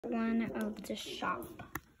one of the shop.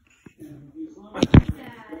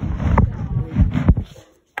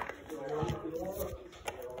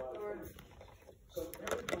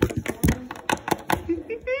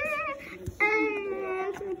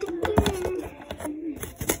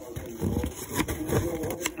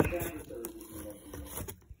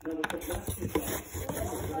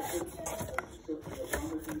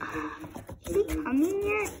 Is he coming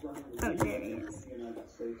yet? Oh, there he is.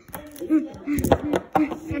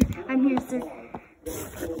 I'm here, sir.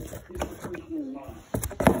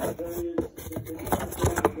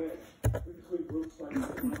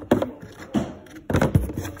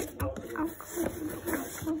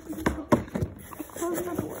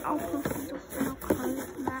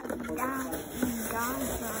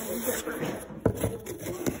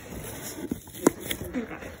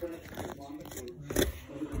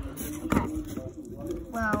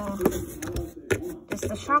 Well, is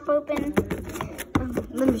the shop open?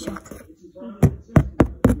 Let me check.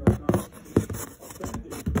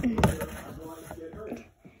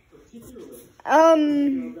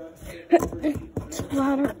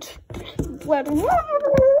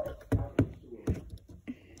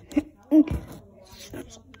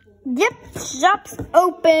 Yep, shop's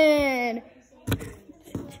open.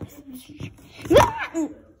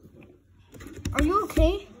 Are you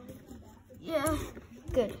okay? Yeah,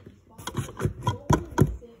 good.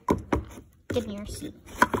 Get in your seat.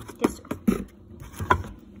 This one.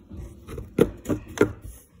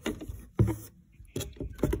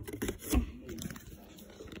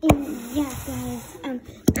 Yeah, guys.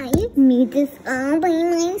 I made this all by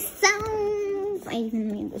myself. I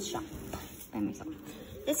even made this shop by myself.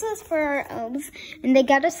 This is for our elves, and they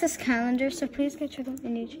got us this calendar. So please go check out the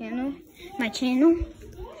new channel, my channel,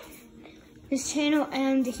 this channel,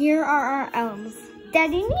 and here are our elves.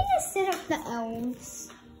 Dad, you need to set up the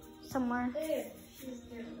elves somewhere.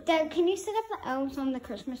 Dad, can you set up the elves on the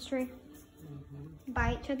Christmas tree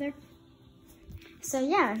by each other? So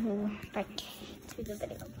yeah, back to the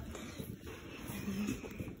video.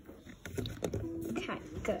 Okay,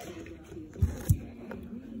 good.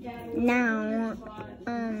 Now,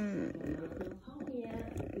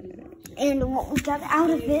 and what we got out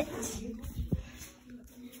of it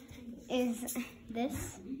is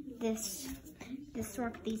this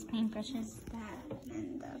work, these paintbrushes, that,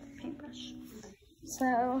 and the other paintbrush.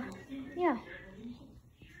 So, yeah.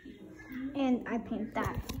 And I paint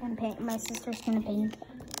that, and my sister's gonna paint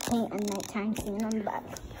a nighttime scene on the back.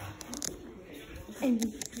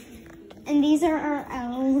 And these are our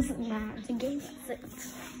elves. To give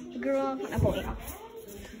a girl and a boy off.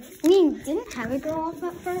 We didn't have a girl off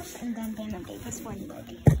at first, and then Bama gave us one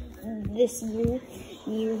like this year,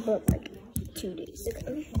 but like 2 days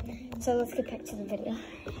ago. So let's get back to the video.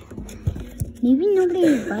 Maybe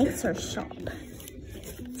nobody likes our shop.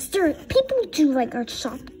 Still, people do like our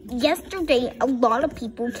shop. Yesterday, a lot of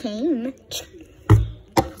people came.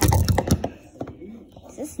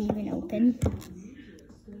 Is this even open?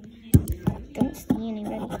 Don't see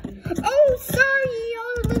anybody. Oh, sorry,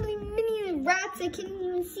 y'all little mini rats. I can't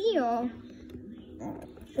even see y'all.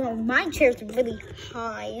 Well, my chair's really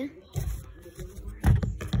high,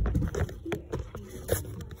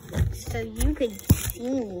 so you could see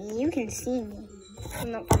me. You can see me.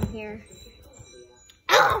 I'm up from here.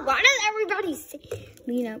 Oh, why does everybody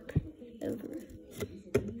lean up over?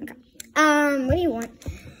 Okay. What do you want?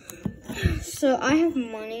 So I have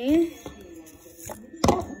money.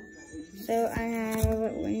 So I have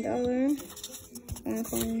 $1, one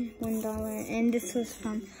coin, $1, and this was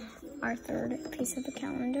from our third piece of the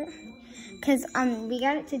calendar. Cause we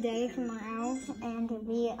got it today from our elf, and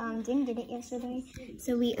we didn't get it yesterday,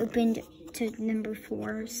 so we opened to number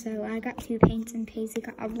 4. So I got 2 paints, and Paisley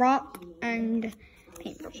got a rock and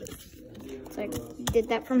paintbrushes. So I did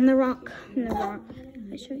that from the rock. And the rock,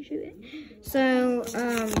 I showed you it. So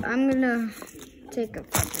I'm gonna take a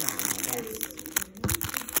picture of this.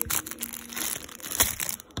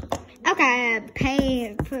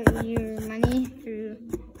 Okay, put your money through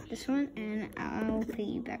this one, and I'll pay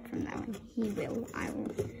you back from that one. He will. I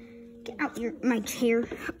will. Get out my chair.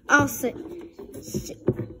 I'll sit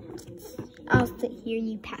here.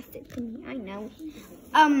 You passed it to me. I know.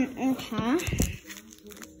 Okay.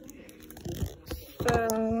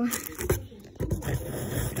 So.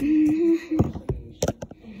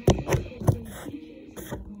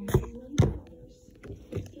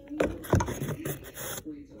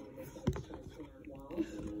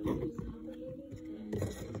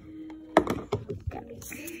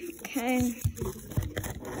 Okay.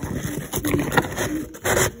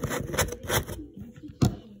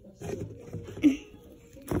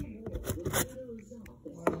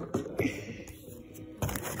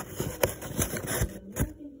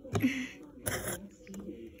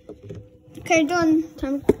 Okay, done.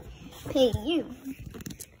 Time to pay you.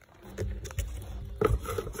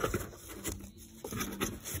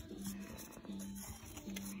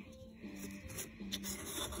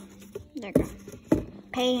 There you go.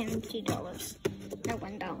 Pay him $2. No,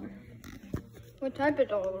 $1. What type of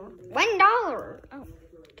dollar? $1. Oh,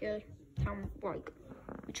 okay. Like,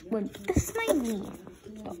 which one? This might be.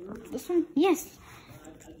 Oh, this one? Yes.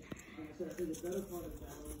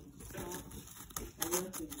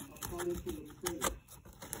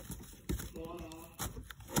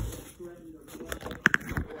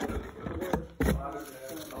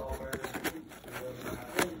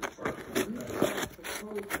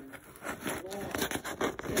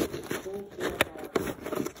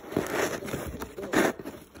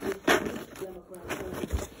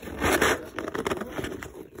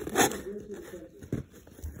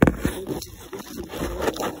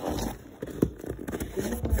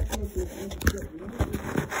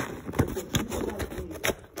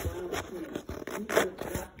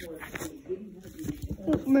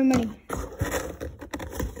 More money.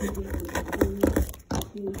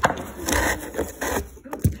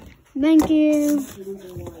 Thank you.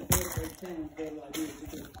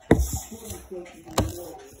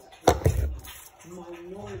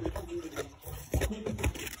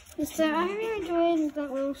 So I really enjoyed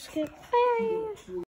that little skip. Bye.